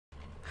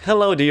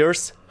Hello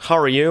dears, how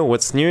are you?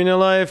 What's new in your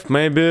life?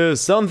 Maybe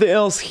something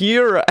else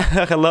here?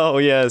 Hello,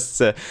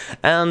 yes.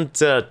 And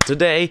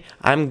today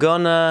I'm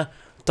gonna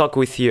talk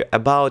with you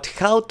about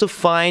how to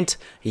find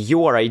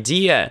your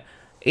idea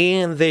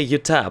in the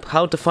YouTube.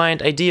 How to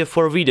find idea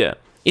for video.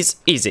 It's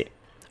easy.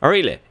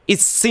 Really,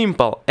 it's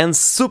simple and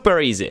super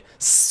easy.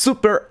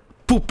 Super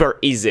pooper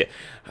easy.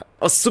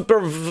 A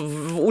super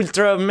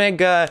ultra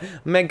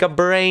mega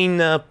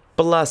brain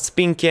plus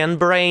pinky and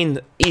brain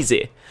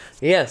easy.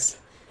 Yes.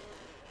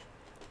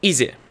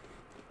 Easy.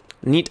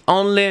 Need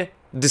only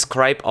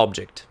describe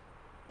object.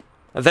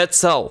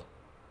 That's all.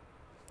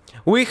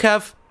 We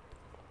have,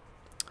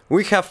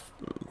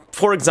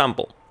 for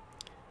example,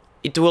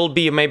 it will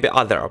be maybe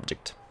other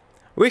object.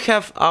 We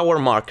have our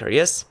marker,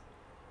 yes?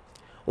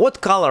 What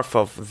color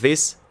of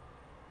this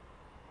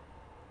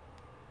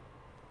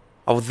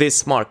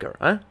marker,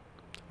 huh?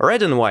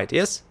 Red and white,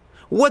 yes?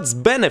 What's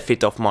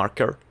benefit of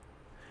marker?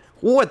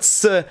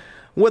 What's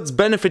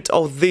benefit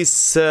of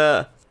this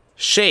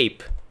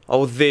shape?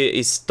 Oh,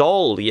 is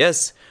tall,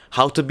 yes.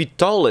 How to be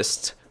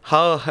tallest?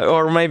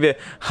 Or maybe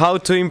how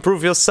to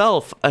improve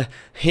yourself?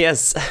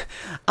 Yes.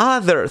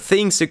 Other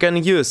things you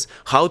can use.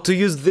 How to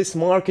use this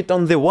marker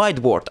on the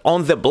whiteboard,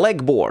 on the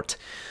blackboard.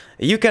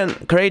 You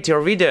can create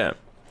your video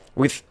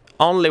with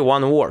only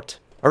one word.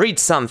 Read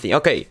something.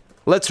 Okay,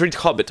 let's read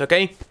Hobbit.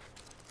 Okay.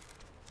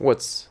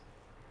 What's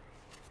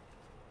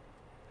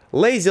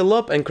Lazy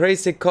Lope and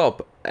Crazy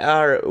Cop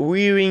are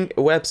weaving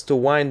webs to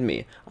wind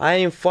me. I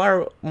am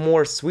far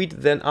more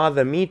sweet than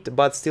other meat,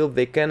 but still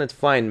they cannot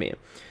find me.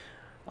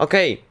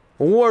 Okay,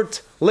 word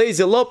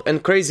Lazy Lope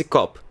and Crazy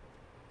Cop.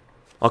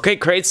 Okay,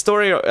 create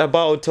story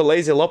about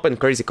Lazy Lope and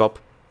Crazy Cop.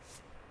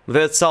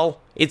 That's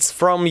all. It's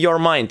from your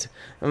mind.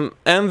 And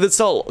that's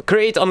all.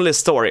 Create only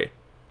story.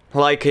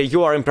 Like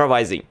you are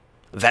improvising.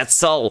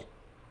 That's all.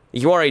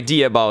 Your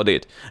idea about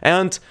it.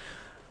 And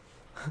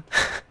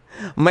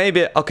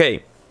maybe,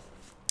 okay.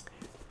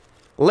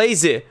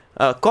 Lazy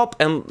cop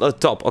and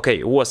top.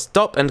 Okay, was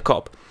top and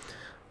cop.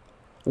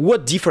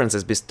 What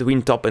differences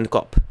between top and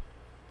cop?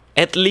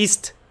 At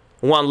least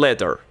one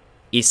letter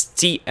is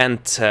T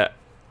and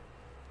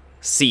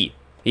C.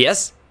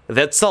 Yes,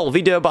 that's all.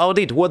 Video about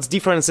it. What's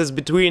differences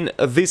between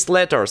these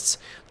letters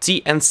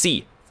T and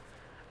C?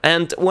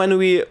 And when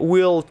we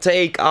will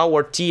take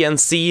our T and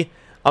C,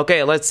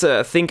 okay, let's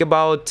think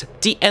about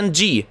T and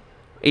G.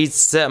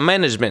 It's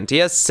management,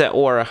 yes,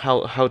 or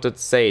how to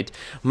say it,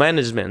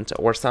 management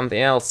or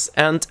something else.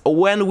 And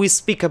when we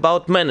speak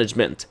about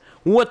management,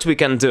 what we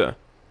can do?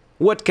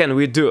 What can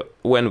we do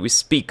when we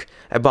speak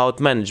about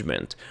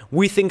management?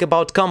 We think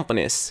about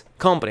companies,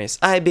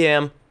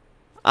 IBM,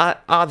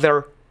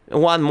 other,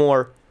 one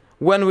more.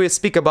 When we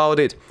speak about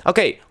it,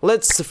 okay,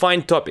 let's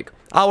find topic.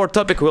 Our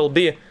topic will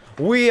be,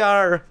 we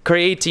are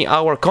creating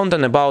our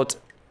content about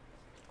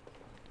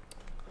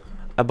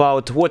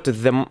what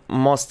is the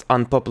most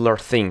unpopular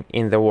thing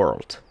in the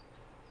world.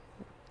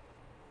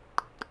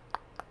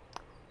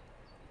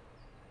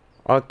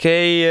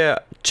 Okay,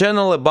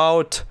 channel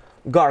about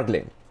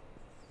gargling.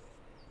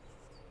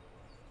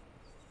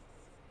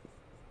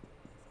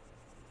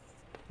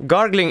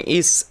 Gargling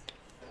is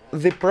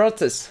the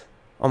process.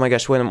 Oh my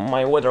gosh, when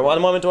my water,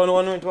 one moment.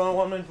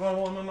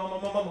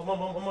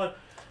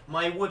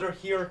 My water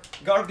here,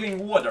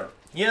 gargling water,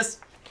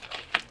 yes?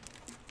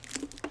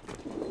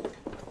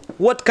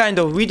 What kind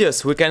of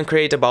videos we can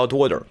create about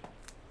water?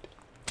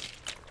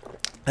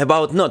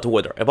 About not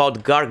water,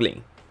 about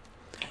gargling.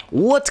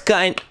 What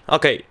kind...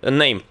 Okay, a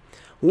name.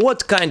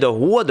 What kind of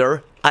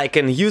water I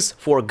can use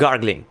for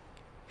gargling?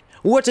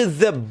 What is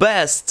the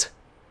best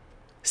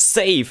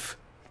safe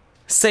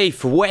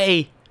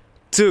way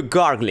to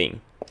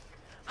gargling?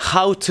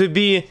 How to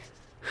be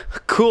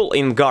cool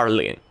in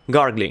gargling?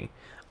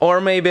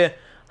 Or maybe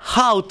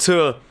how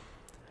to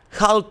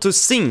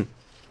sing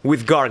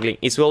with gargling?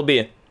 It will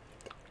be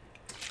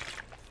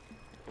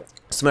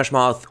Smash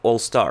Mouth All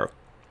Star.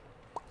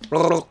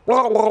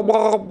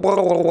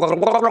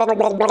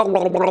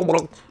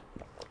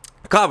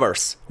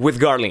 Covers with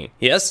gargling,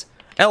 yes?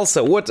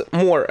 Also, what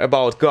more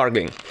about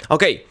gargling?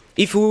 Okay,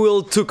 if we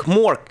will took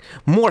more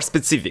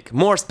specific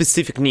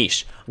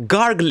niche,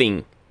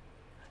 gargling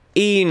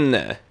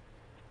in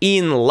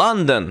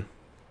London,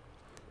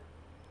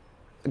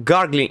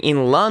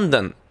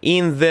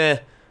 in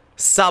the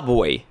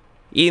subway,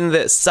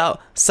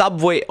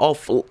 subway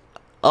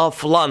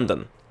of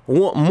London.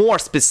 More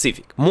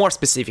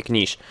specific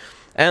niche.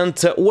 And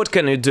what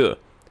can you do?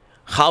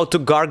 How to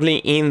gargling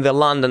in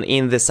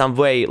the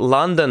subway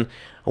London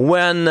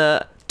when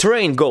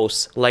train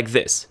goes like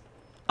this.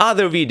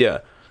 Other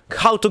video,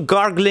 how to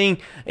gargling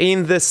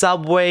in the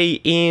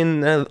subway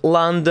in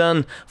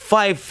London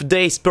 5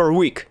 days per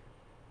week.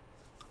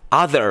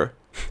 Other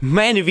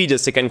many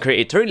videos you can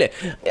create. Really,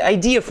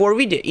 idea for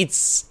video,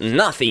 it's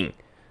nothing.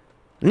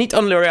 Need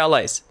only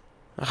realize,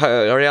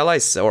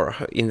 or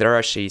in the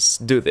Russia is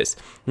do this.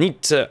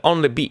 Need to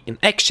only be in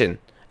action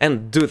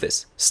and do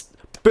this.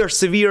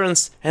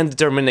 Perseverance and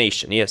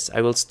determination. Yes,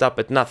 I will stop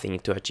at nothing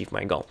to achieve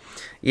my goal.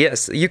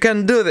 Yes, you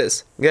can do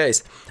this,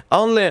 guys.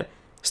 Only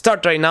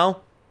start right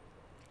now.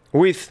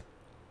 with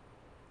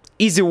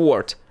easy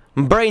word,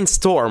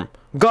 brainstorm,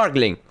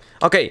 gargling.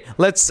 Okay,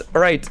 let's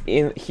write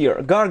in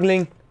here,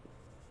 gargling,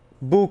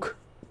 book,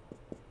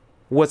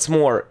 what's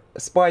more,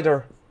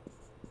 spider,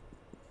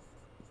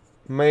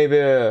 maybe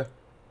a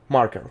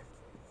marker.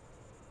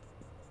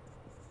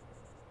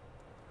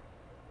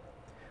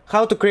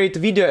 How to create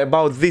video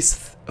about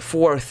this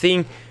 4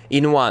 thing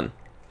in one.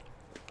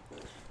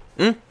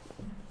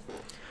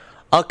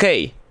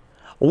 Okay,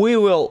 we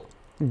will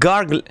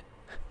gargle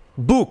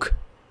book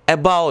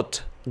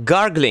about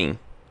gargling,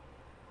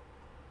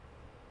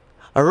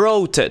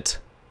 written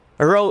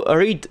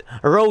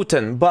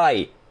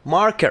by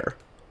marker,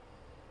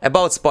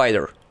 about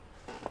spider.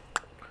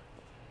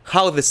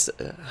 How this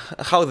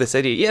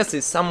idea? Yes,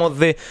 it's some of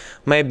the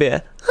maybe.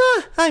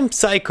 I'm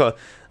psycho.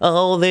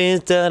 All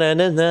this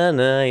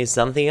is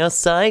something a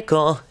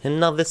psycho and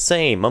not the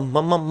same.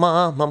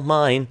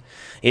 Mine.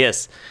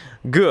 Yes,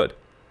 good.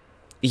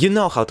 You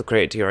know how to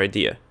create your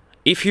idea.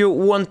 If you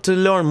want to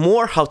learn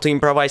more how to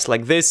improvise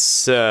like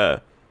this,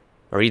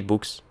 read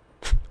books.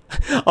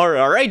 Or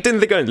write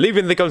in the comment, leave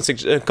in the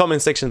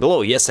comment section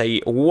below. Yes,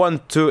 I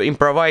want to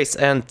improvise,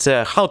 and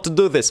how to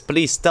do this,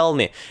 please tell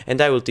me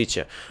and I will teach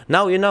you.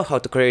 Now you know how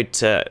to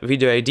create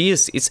video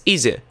ideas. It's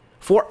easy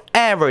for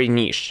every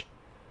niche.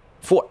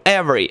 For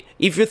every.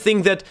 If you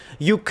think that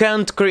you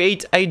can't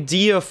create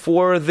idea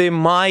for the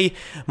my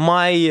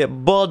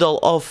bottle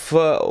of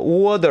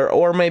water,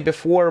 or maybe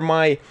for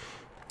my,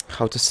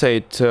 how to say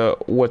it,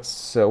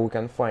 what's we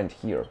can find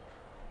here.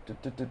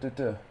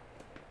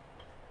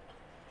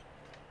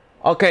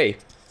 Okay,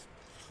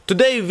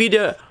 today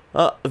video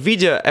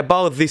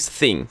about this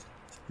thing,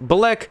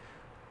 black.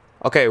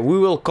 Okay, we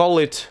will call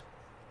it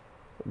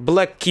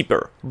Black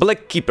Keeper,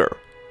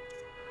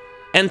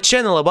 and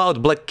channel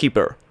about Black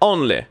Keeper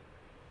only.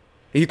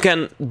 You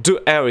can do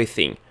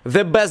everything.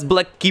 The best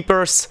Black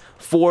Keepers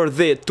for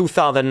the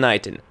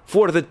 2019,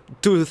 for the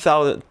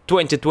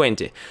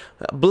 2020.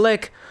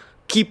 Black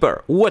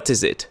Keeper, what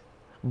is it?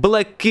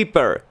 Black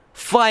Keeper,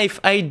 5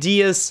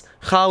 ideas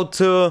how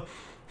to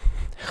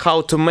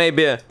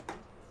maybe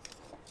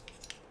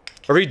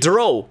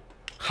redraw,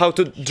 how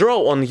to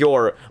draw on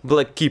your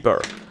Black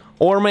Keeper,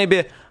 or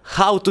maybe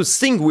how to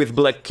sing with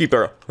Black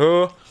Keeper,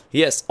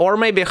 yes, or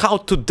maybe how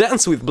to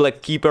dance with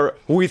Black Keeper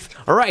with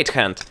right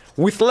hand,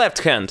 with left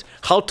hand,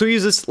 how to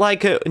use it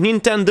like a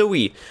Nintendo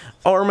Wii,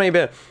 or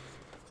maybe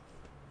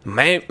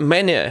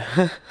many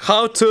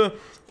how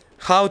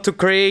to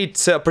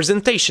create a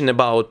presentation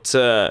about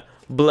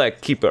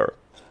Black Keeper.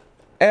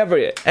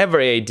 Every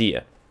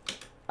idea,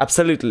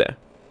 absolutely.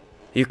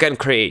 You can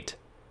create.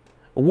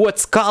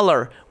 What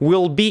color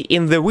will be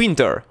in the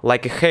winter,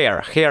 like hair?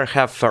 Hair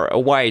have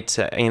white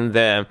in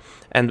the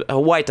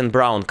white and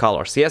brown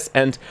colors, yes.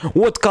 And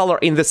what color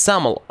in the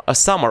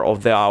summer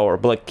of our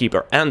Black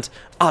Keeper and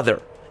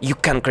other? You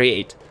can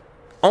create.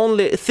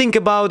 Only think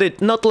about it,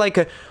 not like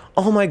a,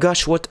 oh my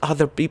gosh, what do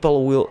other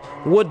people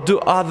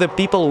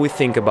will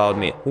think about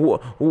me?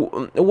 What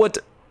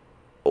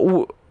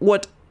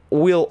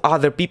will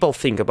other people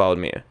think about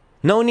me?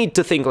 No need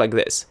to think like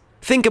this.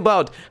 Think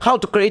about how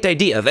to create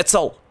idea, that's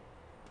all.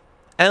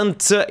 And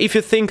if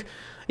you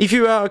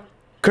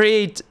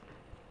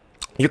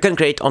you can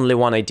create only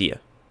one idea.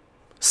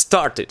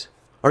 Start it.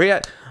 Or yeah,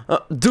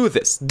 do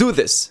this,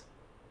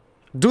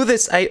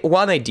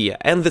 one idea,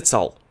 and that's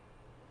all.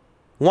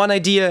 One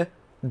idea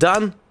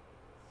done,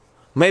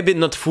 maybe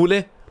not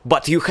fully,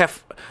 but you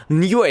have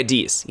new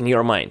ideas in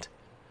your mind.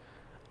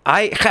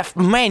 I have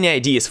many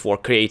ideas for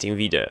creating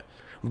video,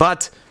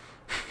 but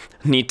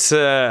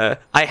I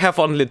have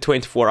only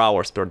 24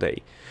 hours per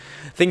day.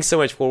 Thanks so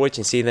much for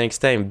watching, see you next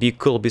time, be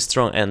cool, be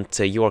strong, and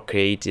your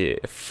creative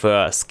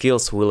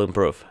skills will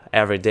improve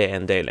every day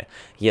and daily.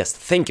 Yes,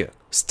 thank you.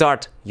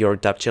 Start your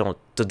YouTube channel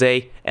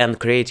today and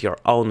create your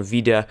own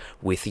video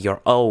with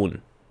your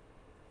own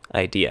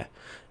idea.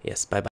 Yes, bye bye.